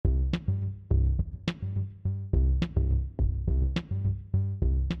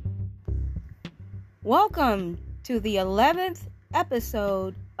Welcome to the 11th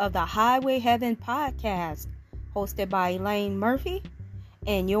episode of the Highway Heaven podcast, hosted by Elaine Murphy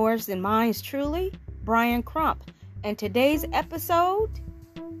and yours and mine's truly, Brian Crump. And today's episode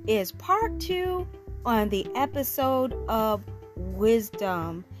is part 2 on the episode of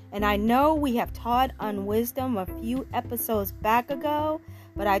wisdom. And I know we have taught on wisdom a few episodes back ago,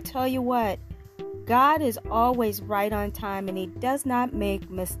 but I tell you what, God is always right on time and He does not make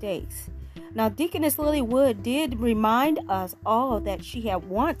mistakes. Now, Deaconess Lily Wood did remind us all that she had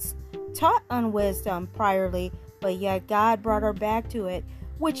once taught on wisdom priorly, but yet God brought her back to it,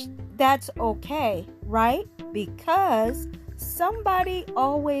 which that's okay, right? Because somebody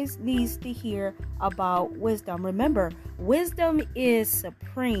always needs to hear about wisdom. Remember, wisdom is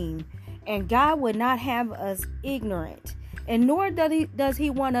supreme, and God would not have us ignorant, and nor does He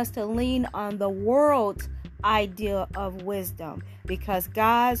want us to lean on the world's idea of wisdom, because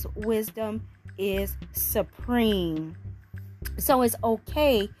God's wisdom is supreme. So it's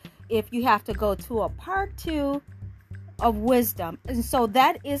okay if you have to go to a part 2 of wisdom. And so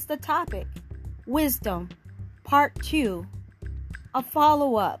that is the topic, wisdom, part 2, a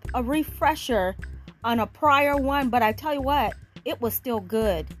follow-up, a refresher on a prior one. But I tell you what, it was still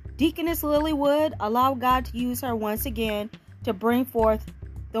good. Deaconess Lily Wood allowed God to use her once again to bring forth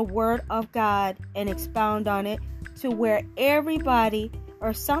the word of God and expound on it to where everybody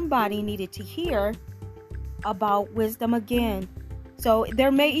or somebody needed to hear about wisdom again. So there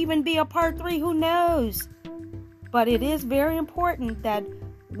may even be a part 3, who knows? But it is very important that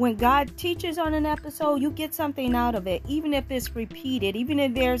when God teaches on an episode, you get something out of it, even if it's repeated, even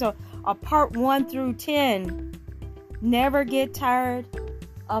if there's a part 1 through 10. Never get tired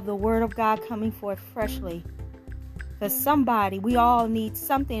of the word of God coming forth freshly. Because we all need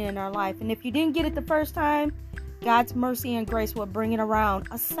something in our life. And if you didn't get it the first time, God's mercy and grace will bring it around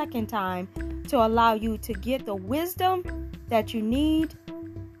a second time to allow you to get the wisdom that you need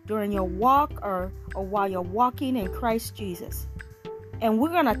during your walk or while you're walking in Christ Jesus. And we're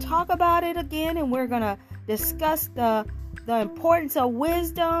going to talk about it again, and we're going to discuss the importance of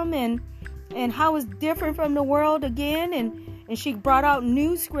wisdom and how it's different from the world again. And she brought out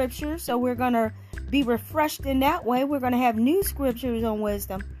new scriptures, so we're going to be refreshed in that way. We're going to have new scriptures on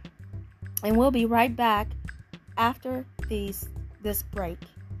wisdom. And we'll be right back after this break.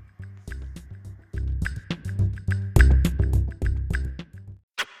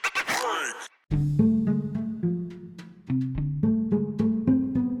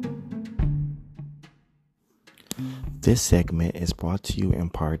 This segment is brought to you in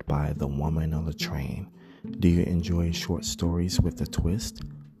part by The Woman on the Train. Do you enjoy short stories with a twist?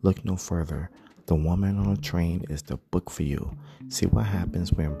 Look no further. The Woman on the Train is the book for you. See what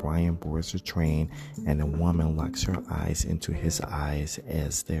happens when Brian boards the train and the woman locks her eyes into his eyes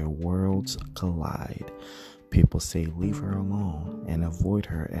as their worlds collide. People say leave her alone and avoid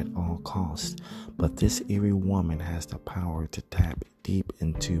her at all costs, but this eerie woman has the power to tap deep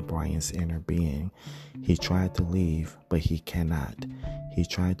into Brian's inner being. He tried to leave, but he cannot. He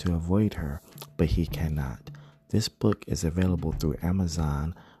tried to avoid her, but he cannot. This book is available through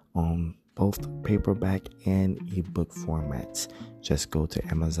Amazon on both paperback and ebook formats. Just go to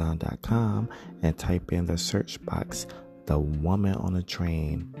Amazon.com and type in the search box, The Woman on the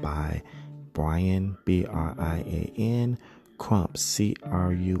Train by Brian, Brian, Crump,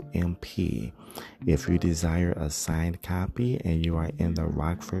 Crump. If you desire a signed copy and you are in the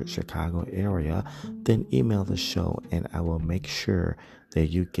Rockford, Chicago area, then email the show and I will make sure that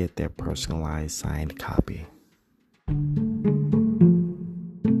you get that personalized signed copy.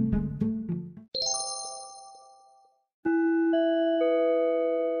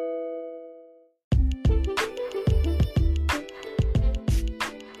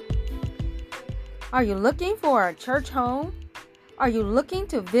 Are you looking for a church home? Are you looking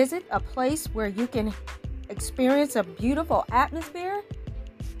to visit a place where you can experience a beautiful atmosphere?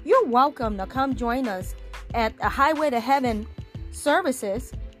 You're welcome to come join us at the Highway to Heaven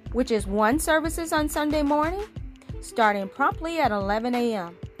services, which is one services on Sunday morning, starting promptly at 11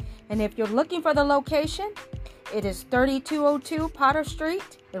 a.m. And if you're looking for the location, it is 3202 Potter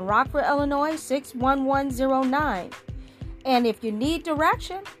Street in Rockford, Illinois, 61109. And if you need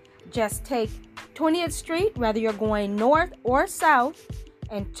direction, just take 20th Street, whether you're going north or south,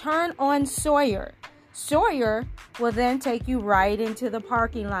 and turn on Sawyer. Sawyer will then take you right into the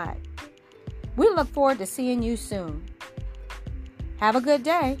parking lot. We look forward to seeing you soon. Have a good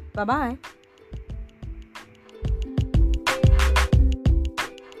day. Bye-bye.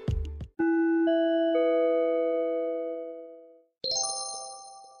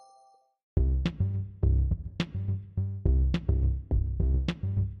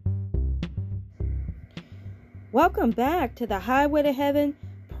 Welcome back to the Highway to Heaven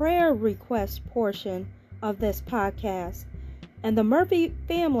prayer request portion of this podcast. And the Murphy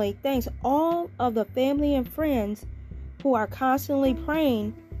family thanks all of the family and friends who are constantly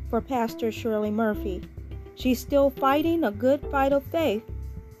praying for Pastor Shirley Murphy. She's still fighting a good fight of faith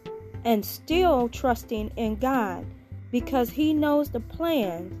and still trusting in God because He knows the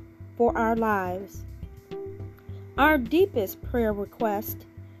plans for our lives. Our deepest prayer request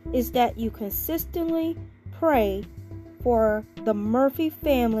is that you consistently pray for the Murphy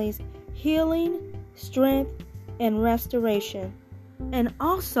family's healing, strength, and restoration. And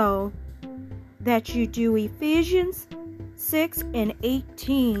also that you do Ephesians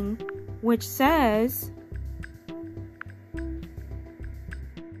 6:18, which says,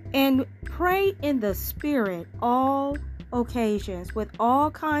 and pray in the Spirit all occasions with all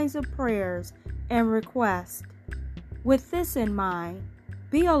kinds of prayers and requests. With this in mind,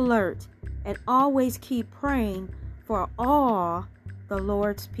 be alert and always keep praying for all the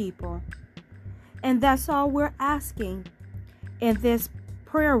Lord's people. And that's all we're asking in this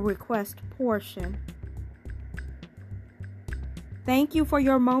prayer request portion. Thank you for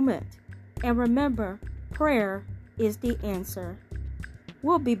your moment. And remember, prayer is the answer.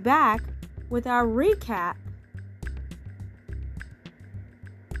 We'll be back with our recap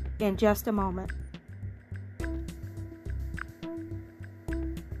in just a moment.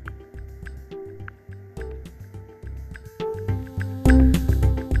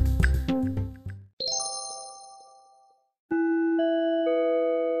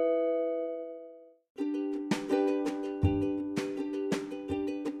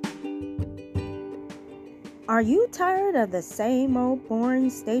 Are you tired of the same old boring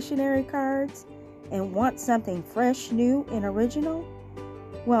stationery cards and want something fresh, new, and original?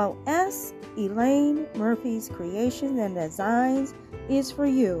 Well, S. Elaine Murphy's Creations and Designs is for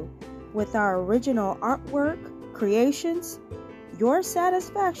you. With our original artwork creations, your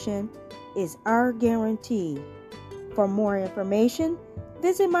satisfaction is our guarantee. For more information,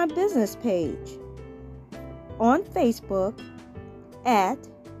 visit my business page on Facebook at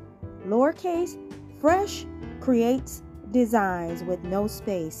lowercase Fresh Creates Designs with no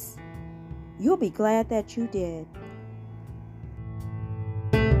space. You'll be glad that you did.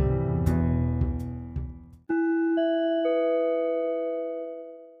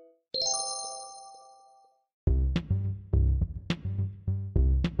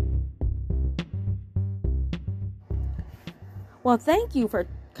 Well, thank you for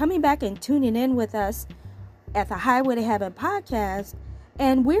coming back and tuning in with us at the Highway to Heaven podcast.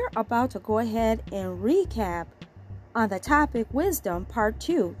 And we're about to go ahead and recap on the topic Wisdom Part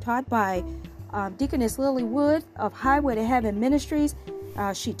 2, taught by Deaconess Lily Wood of Highway to Heaven Ministries.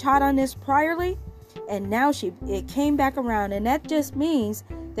 She taught on this priorly, and now it came back around. And that just means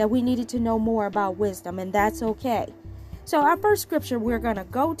that we needed to know more about wisdom, and that's okay. So our first scripture we're going to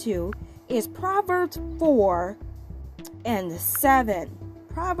go to is Proverbs 4 and 7.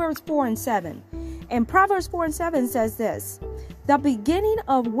 Proverbs 4 and 7. And Proverbs 4 and 7 says this: the beginning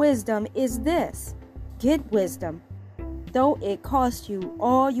of wisdom is this: get wisdom. Though it costs you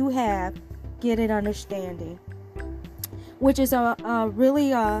all you have, get an understanding. Which is a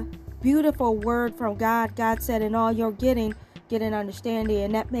really beautiful word from God. God said, in all you're getting, get an understanding.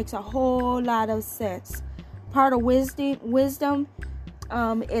 And that makes a whole lot of sense. Part of wisdom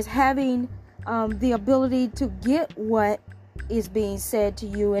is having the ability to get what is being said to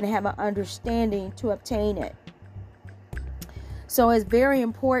you and have an understanding to obtain it. So it's very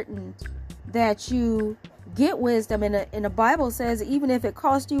important that you get wisdom. And the Bible says, even if it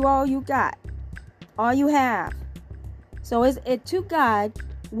costs you all you got, all you have. So to God,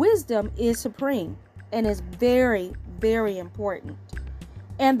 wisdom is supreme and is very, very important.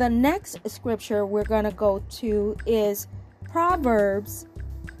 And the next scripture we're going to go to is Proverbs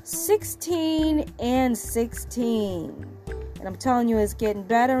 16 and 16. And I'm telling you, it's getting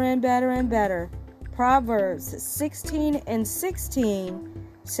better and better and better. Proverbs 16 and 16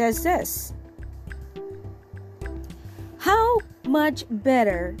 says this: how much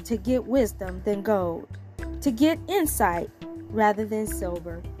better to get wisdom than gold, to get insight rather than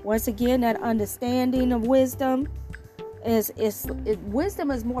silver. Once again, that understanding of wisdom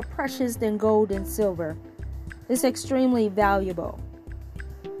wisdom is more precious than gold and silver. It's extremely valuable.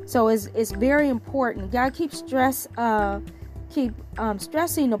 So it's very important. God keeps stressing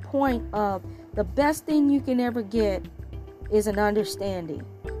the point of the best thing you can ever get is an understanding.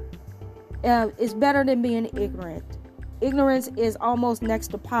 It's better than being ignorant. Ignorance is almost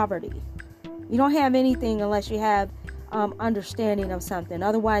next to poverty. You don't have anything unless you have understanding of something.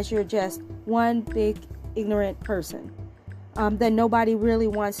 Otherwise, you're just one big ignorant person that nobody really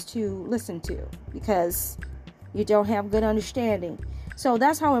wants to listen to, because You don't have good understanding. So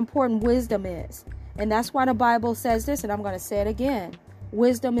that's how important wisdom is. And that's why the Bible says this, and I'm going to say it again.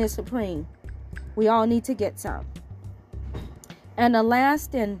 Wisdom is supreme. We all need to get some. And the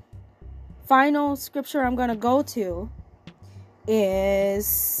last and final scripture I'm going to go to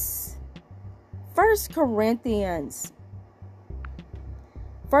is 1 Corinthians.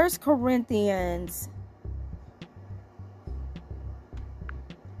 1 Corinthians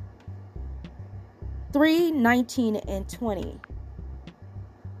 3:19 and 20.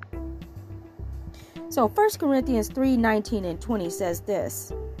 So 1 Corinthians 3:19 and 20 says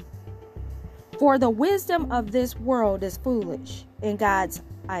this. For the wisdom of this world is foolish in God's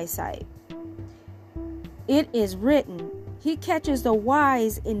eyesight. It is written, He catches the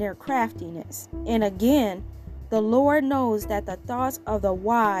wise in their craftiness. And again, the Lord knows that the thoughts of the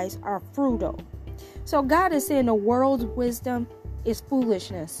wise are futile. So God is saying the world's wisdom is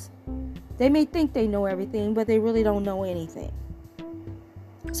foolishness. They may think they know everything, but they really don't know anything.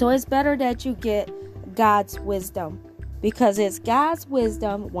 So it's better that you get God's wisdom, because it's God's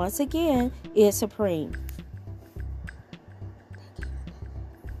wisdom, once again, is supreme.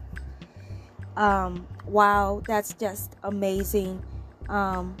 Wow, that's just amazing.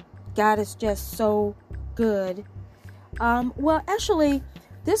 God is just so good. Well, actually,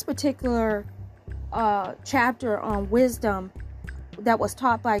 this particular chapter on wisdom that was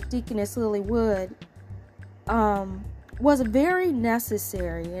taught by Deaconess Lily Wood was very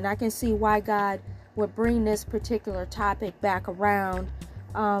necessary, and I can see why God would bring this particular topic back around,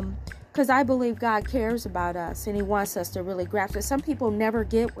 because I believe God cares about us and He wants us to really grasp it. Some people never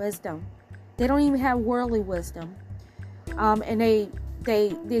get wisdom. They don't even have worldly wisdom, and they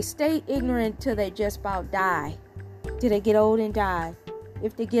stay ignorant till they just about die, till they get old and die,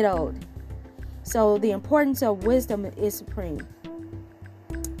 if they get old. So the importance of wisdom is supreme.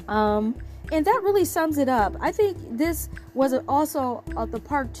 And that really sums it up. I think this was also, the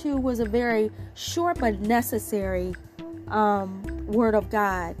part 2 was a very short but necessary word of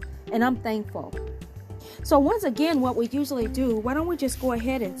God. And I'm thankful. So once again, what we usually do, why don't we just go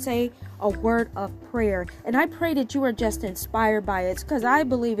ahead and say a word of prayer. And I pray that you are just inspired by it, because I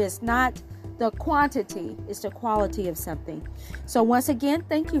believe it's not the quantity, it's the quality of something. So once again,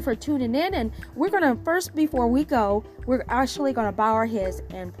 thank you for tuning in. And we're going to first, before we go, we're actually going to bow our heads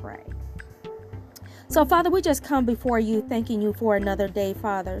and pray. So, Father, we just come before you, thanking you for another day,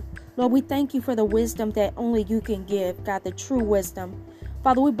 Father. Lord, we thank you for the wisdom that only you can give, God, the true wisdom.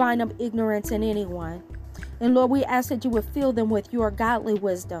 Father, we bind up ignorance in anyone. And, Lord, we ask that you would fill them with your godly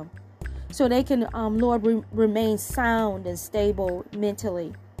wisdom so they can, Lord, remain sound and stable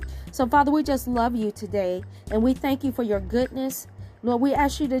mentally. So, Father, we just love you today, and we thank you for your goodness. Lord, we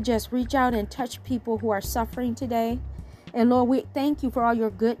ask you to just reach out and touch people who are suffering today. And Lord, we thank you for all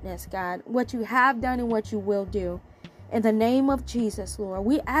your goodness, God, what you have done and what you will do. In the name of Jesus, Lord,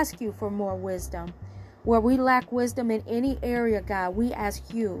 we ask you for more wisdom. Where we lack wisdom in any area, God, we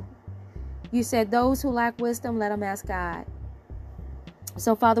ask you. You said those who lack wisdom, let them ask God.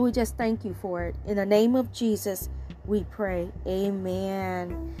 So, Father, we just thank you for it. In the name of Jesus, we pray.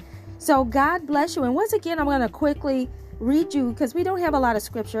 Amen. So, God bless you. And once again, I'm going to quickly read you, because we don't have a lot of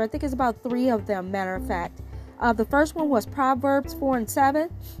scripture. I think it's about 3 of them, matter of fact. The first one was Proverbs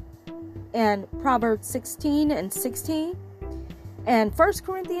 4:7 and Proverbs 16:16 and 1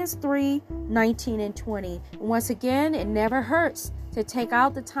 Corinthians 3:19 and 20. And once again, it never hurts to take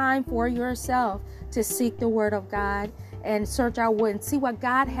out the time for yourself to seek the word of God and search out and see what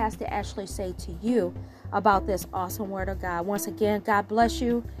God has to actually say to you about this awesome word of God. Once again, God bless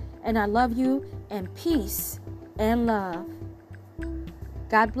you, and I love you, and peace and love.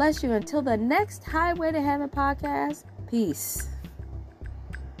 God bless you. Until the next Highway to Heaven podcast, peace.